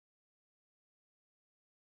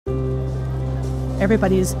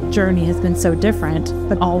everybody's journey has been so different,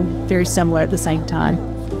 but all very similar at the same time.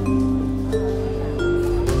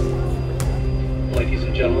 Ladies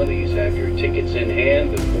and gentlemen, please have your tickets in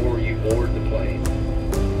hand before you board the plane.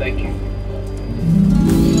 Thank you.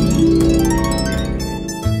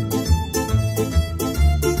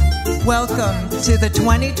 Welcome to the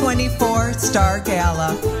 2024 Star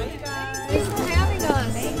Gala. Thanks for having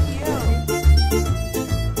us. Thank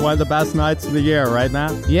you. One of the best nights of the year, right,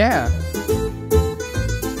 Matt? Yeah.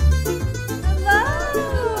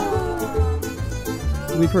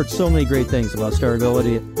 Hello. We've heard so many great things about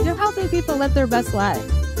STARability. You're helping people live their best life.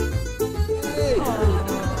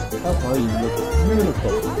 How are you?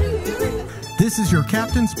 Beautiful. This is your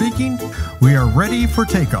captain speaking. We are ready for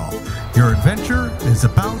takeoff. Your adventure is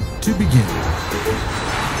about to begin.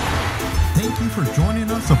 Thank you for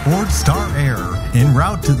joining us aboard Star Air en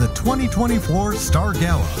route to the 2024 Star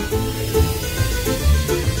Gala.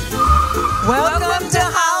 Welcome to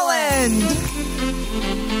Holland.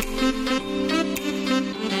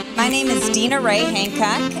 My name is Dina Ray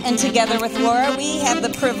Hancock, and together with Laura, we have the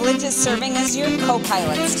privilege of serving as your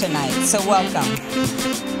co-pilots tonight. So welcome.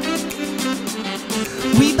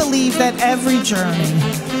 We believe that every journey,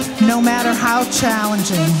 no matter how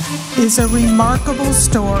challenging, is a remarkable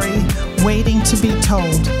story waiting to be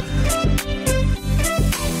told.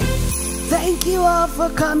 Thank you all for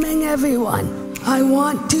coming, everyone. I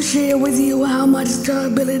want to share with you how much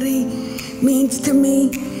STARability means to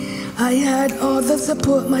me. I had all the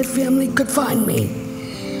support my family could find me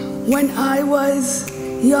when I was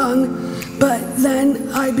young, but then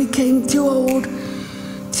I became too old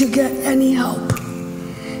to get any help.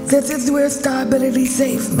 This is where STARability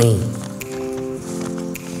saved me.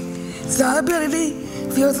 STARability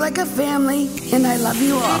feels like a family, and I love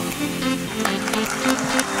you all.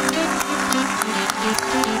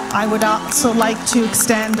 I would also like to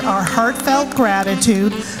extend our heartfelt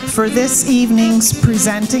gratitude for this evening's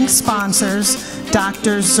presenting sponsors,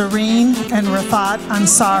 Drs. Zareen and Rafat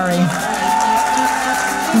Ansari.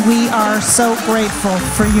 We are so grateful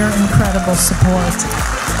for your incredible support.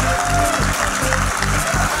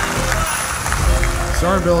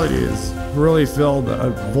 STARability has really filled a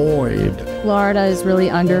void. Florida is really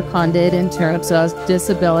underfunded in terms of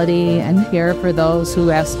disability and care for those who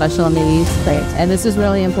have special needs. And this is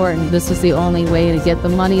really important. This is the only way to get the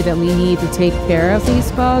money that we need to take care of these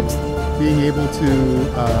folks. Being able to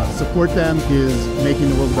support them is making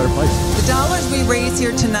the world a better place. The dollars we raise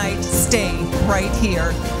here tonight stay right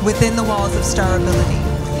here within the walls of STARability.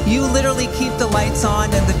 You literally keep the lights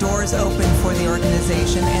on and the doors open for the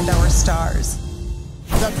organization and our stars.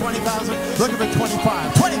 Got 20,000, looking for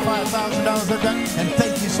 25, $25,000 they're done, and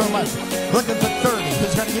thank you so much. Looking for 30,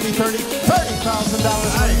 who's going to give me 30? $30,000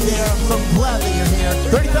 right here. I'm so glad that you're here.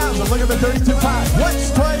 30,000, looking for 32.5.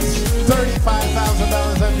 Once, twice,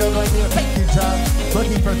 $35,000 that goes right here. Thank you, John.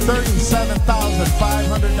 Looking for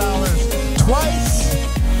 $37,500 twice.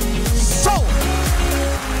 Sold.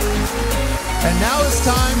 And now it's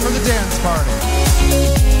time for the dance party.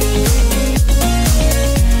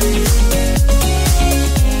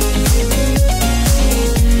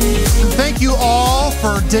 Thank you all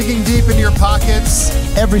for digging deep into your pockets.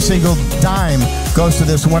 Every single dime goes to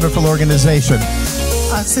this wonderful organization.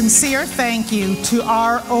 A sincere thank you to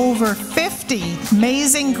our over 50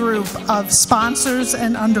 amazing group of sponsors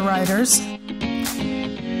and underwriters.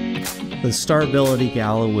 The STARability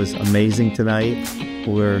Gala was amazing tonight.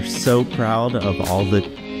 We're so proud of all the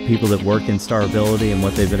people that work in STARability and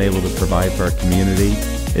what they've been able to provide for our community.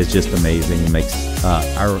 It's just amazing. It makes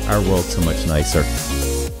our world so much nicer.